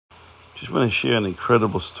Just want to share an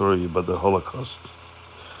incredible story about the Holocaust.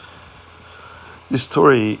 This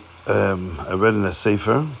story I read in a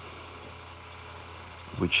sefer,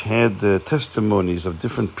 which had testimonies of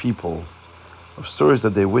different people, of stories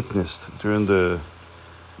that they witnessed during the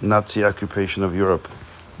Nazi occupation of Europe.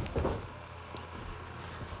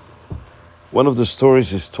 One of the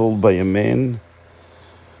stories is told by a man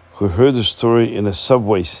who heard the story in a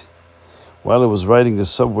subway while he was riding the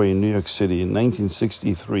subway in New York City in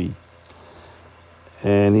 1963.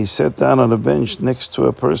 And he sat down on a bench next to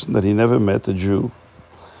a person that he never met, a Jew.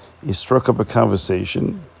 He struck up a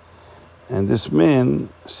conversation, and this man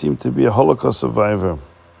seemed to be a Holocaust survivor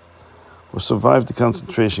who survived the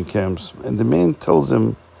concentration camps. And the man tells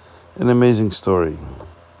him an amazing story.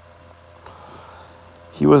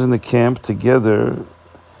 He was in a camp together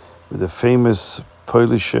with a famous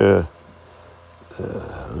Polish Rebbe,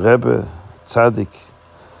 Tzaddik.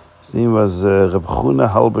 His name was Reb Chuna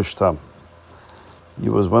Halberstam. He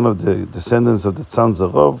was one of the descendants of the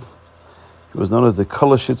Tzanzarov. He was known as the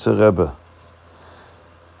Koloshitzer Rebbe.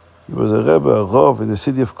 He was a Rebbe, a Rov in the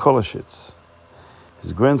city of Koloshitz.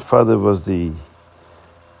 His grandfather was the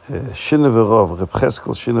Shinever Rov, Reb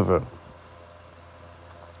Cheskel Shinever.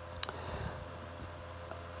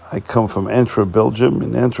 I come from Antwerp, Belgium.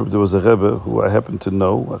 In Antwerp there was a Rebbe who I happen to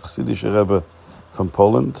know, a Chassidish Rebbe from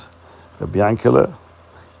Poland, Reb Yankele.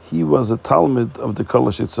 He was a Talmud of the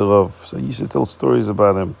Koloshitzer Rov, so I used to tell stories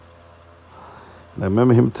about him. And I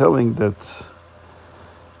remember him telling that,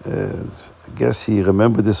 I guess he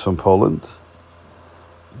remembered this from Poland,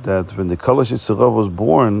 that when the Koloshitzer Rov was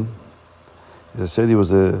born, as I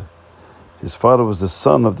said, his father was the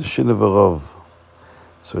son of the Shinever Rov.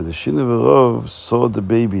 So the Shinever Rov saw the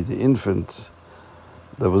baby, the infant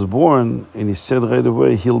that was born, and he said right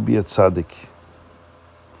away, he'll be a tzaddik.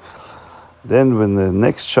 Then when the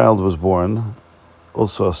next child was born,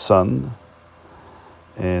 also a son,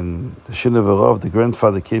 and the Shinever Rov, the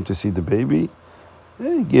grandfather, came to see the baby,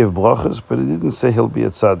 he gave brachas, but he didn't say he'll be a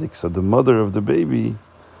tzaddik. So the mother of the baby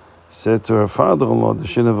said to her father-in-law, the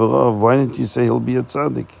Shinever Rov, why didn't you say he'll be a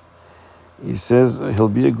tzaddik? He says, he'll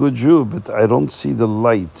be a good Jew, but I don't see the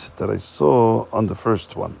light that I saw on the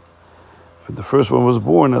first one. When the first one was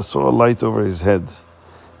born, I saw a light over his head.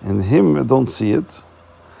 And him, I don't see it.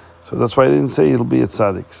 So that's why I didn't say he'll be a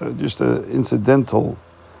tzaddik. So just an incidental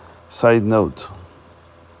side note.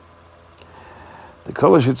 The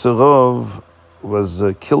Koloshitzer Rov was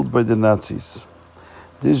killed by the Nazis.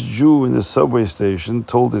 This Jew in the subway station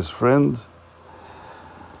told his friend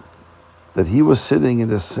that he was sitting in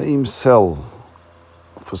the same cell.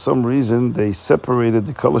 For some reason, they separated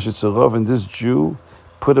the Koloshitzer Rov and this Jew,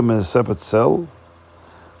 put him in a separate cell.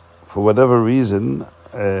 For whatever reason,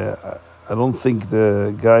 I don't think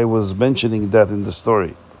the guy was mentioning that in the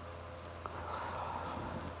story.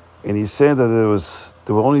 And he said that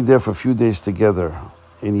they were only there for a few days together.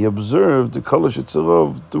 And he observed the Koloshitzer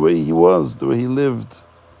Rov, the way he was, the way he lived.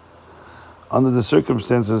 Under the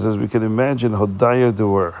circumstances, as we can imagine, how dire they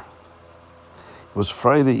were. It was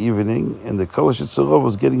Friday evening, and the Koloshitzer Rov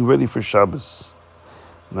was getting ready for Shabbos.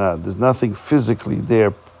 Now, there's nothing physically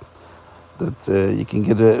there that you can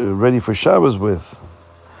get ready for Shabbos with.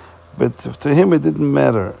 But to him, it didn't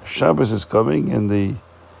matter. Shabbos is coming, and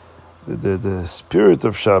the spirit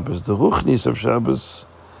of Shabbos, the ruchnis of Shabbos,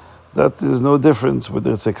 that is no difference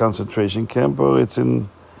whether it's a concentration camp or it's in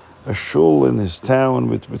a shul in his town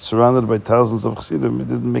with surrounded by thousands of chassidim. It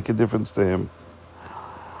didn't make a difference to him.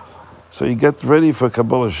 So he got ready for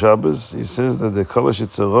Kabbalah Shabbos. He says that the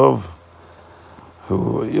Koloshitzer Rov,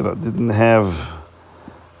 who didn't have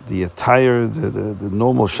the attire, the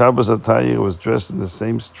normal Shabbos attire, was dressed in the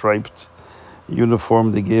same striped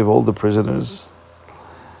uniform they gave all the prisoners.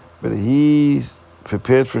 But he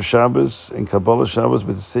prepared for Shabbos and Kabbalah Shabbos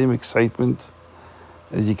with the same excitement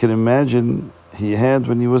as you can imagine he had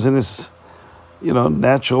when he was in his,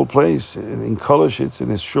 natural place, in Koloshitz, in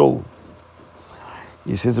his shul.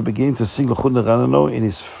 He says he began to sing L'chuna Ranano, and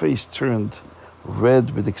his face turned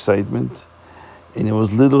red with excitement, and he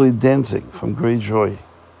was literally dancing from great joy.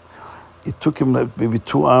 It took him maybe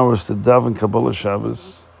 2 hours to daven Kabbalah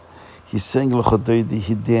Shabbos. He sang L'chodeidi,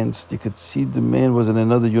 he danced. You could see the man was in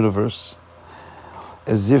another universe,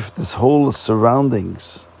 as if this whole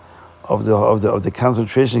surroundings of the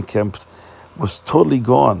concentration camp was totally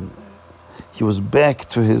gone. He was back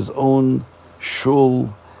to his own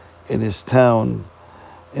shul in his town,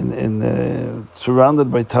 and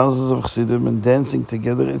surrounded by thousands of chassidim and dancing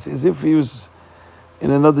together. It's as if he was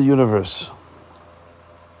in another universe.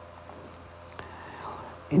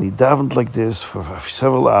 And he davened like this for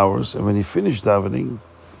several hours, and when he finished davening,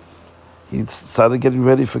 he started getting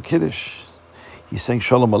ready for Kiddush. He sang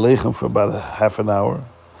Shalom Aleichem for about a half an hour.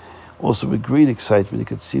 Also with great excitement, you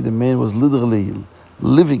could see the man was literally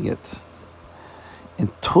living it and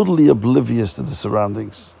totally oblivious to the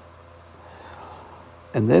surroundings.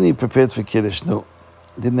 And then he prepared for Kiddush. No,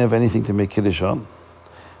 didn't have anything to make Kiddush on.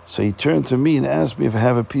 So he turned to me and asked me if I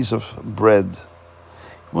have a piece of bread.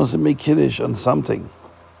 He wants to make Kiddush on something.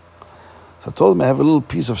 So I told him I have a little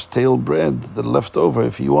piece of stale bread that left over.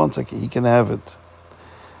 If he wants, he can have it.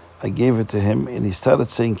 I gave it to him and he started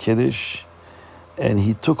saying Kiddush. And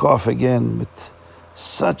he took off again with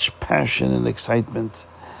such passion and excitement.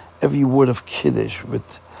 Every word of Kiddush.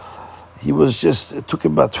 But it took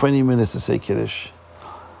him about 20 minutes to say Kiddush.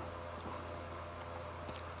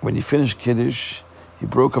 When he finished Kiddush, he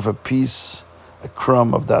broke off a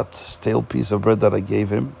crumb of that stale piece of bread that I gave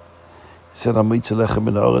him. He said, Amitzi lechem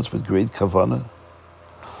min haaretz, with great kavanah.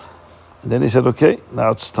 And then he said, okay, now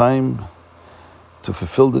it's time to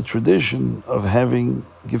fulfill the tradition of having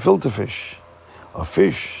gefilte fish, or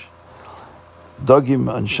fish.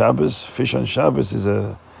 Dogim on Shabbos, fish on Shabbos, is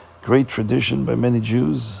a great tradition by many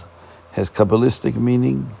Jews, has Kabbalistic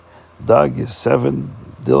meaning. Dag is 7,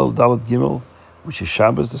 Dalet Gimel, which is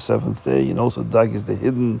Shabbos, the 7th day, and also Dag is the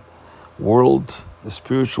hidden world, the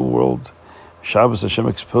spiritual world. Shabbos, Hashem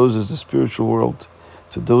exposes the spiritual world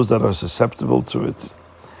to those that are susceptible to it.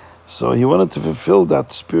 So he wanted to fulfill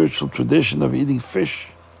that spiritual tradition of eating fish.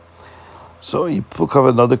 So he took off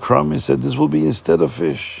another crumb. He said, this will be instead of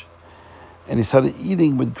fish. And he started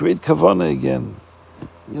eating with great kavanah again.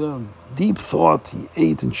 Deep thought. He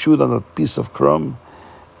ate and chewed on that piece of crumb.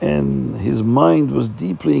 And his mind was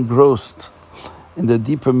deeply engrossed in the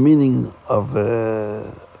deeper meaning of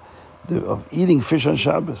eating fish on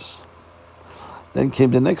Shabbos. Then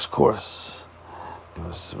came the next course. It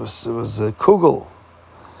was kugel.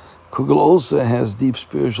 Kugel also has deep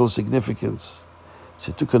spiritual significance.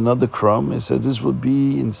 So he took another crumb and said, this would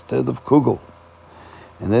be instead of kugel.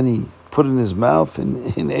 And then he put it in his mouth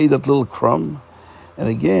and ate that little crumb. And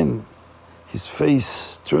again, his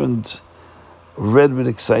face turned red with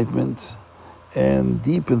excitement and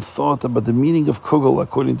deep in thought about the meaning of kugel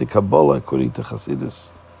according to Kabbalah, according to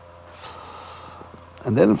Hasidus.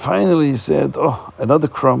 And then finally he said, another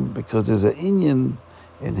crumb, because there's an Inyan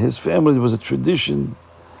in his family. There was a tradition,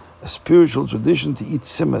 a spiritual tradition, to eat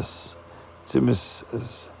tzimis. Tzimis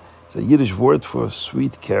is a Yiddish word for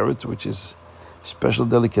sweet carrot, which is a special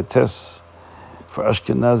delicatesse for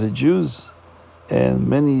Ashkenazi Jews. And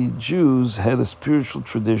many Jews had a spiritual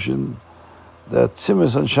tradition that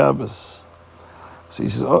tzimis on Shabbos. So he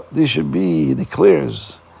says, this should be, he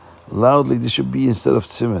declares loudly, this should be instead of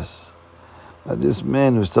tzimis. Now this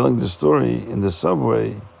man who's telling the story in the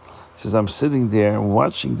subway says, I'm sitting there and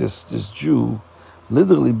watching this Jew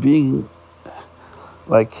literally being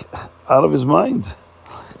like out of his mind.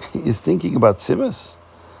 He's thinking about tzimis.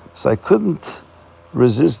 So I couldn't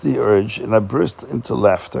resist the urge and I burst into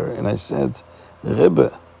laughter and I said,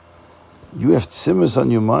 Rebbe, you have tzimis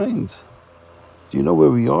on your mind. Do you know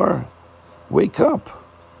where we are? Wake up.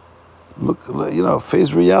 Look,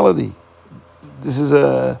 face reality. This is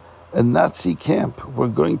a Nazi camp. We're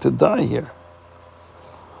going to die here.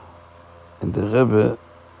 And the Rebbe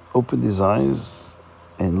opened his eyes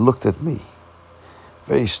and looked at me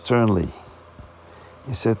very sternly.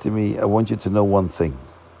 He said to me, I want you to know one thing.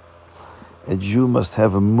 A Jew must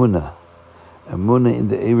have a munah in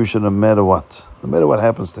the Eibush, no matter what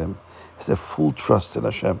happens to him. He has to have full trust in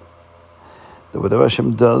Hashem. That whatever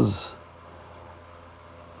Hashem does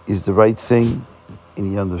is the right thing, and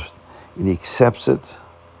he accepts it,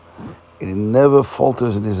 and he never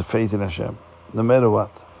falters in his faith in Hashem, no matter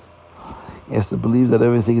what. He has to believe that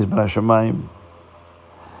everything is B'nai Shemayim,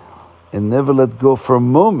 and never let go for a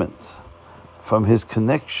moment from his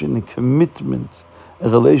connection and commitment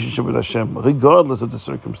and relationship with Hashem, regardless of the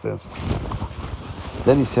circumstances.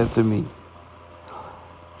 Then he said to me,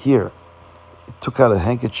 here, he took out a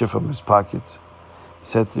handkerchief from his pocket. He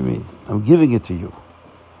said to me, I'm giving it to you.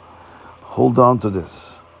 Hold on to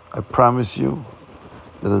this. I promise you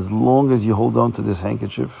that as long as you hold on to this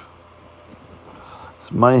handkerchief,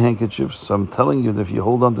 it's my handkerchief, so I'm telling you that if you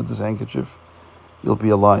hold on to this handkerchief, you'll be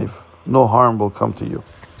alive. No harm will come to you.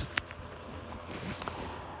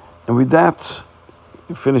 And with that,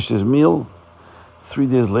 he finished his meal. 3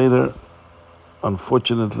 days later,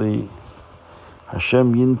 unfortunately,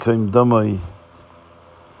 Hashem Yinkaim Damai,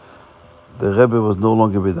 the Rebbe was no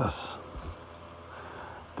longer with us.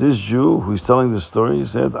 This Jew who is telling the story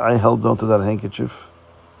said, I held on to that handkerchief.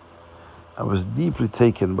 I was deeply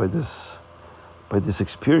taken by this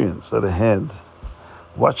experience that I had,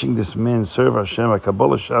 watching this man serve Hashem, a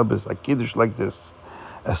Kabbalah Shabbos, a Kiddush like this,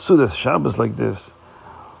 a Sudas Shabbos like this.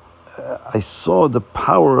 I saw the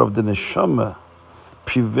power of the neshama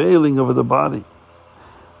prevailing over the body.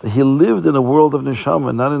 That he lived in a world of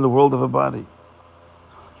neshama, not in the world of a body.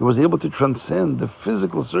 He was able to transcend the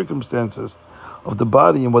physical circumstances of the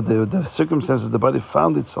body and what the circumstances the body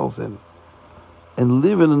found itself in, and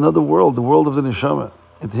live in another world, the world of the neshama.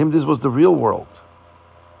 And to him, this was the real world.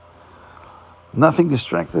 Nothing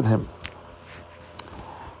distracted him.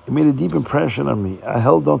 It made a deep impression on me. I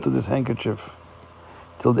held on to this handkerchief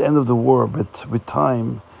till the end of the war, but with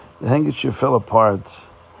time, the handkerchief fell apart.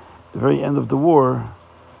 The very end of the war,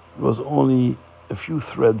 there was only a few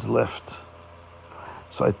threads left.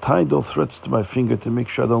 So I tied those threads to my finger to make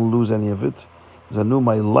sure I don't lose any of it, because I knew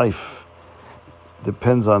my life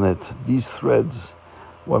depends on it. These threads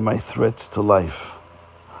were my threads to life.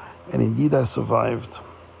 And indeed I survived.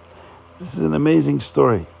 This is an amazing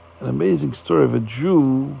story of a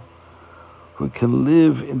Jew who can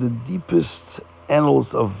live in the deepest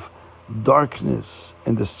annals of darkness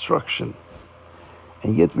and destruction.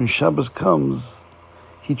 And yet when Shabbos comes,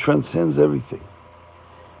 he transcends everything.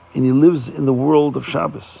 And he lives in the world of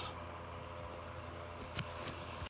Shabbos.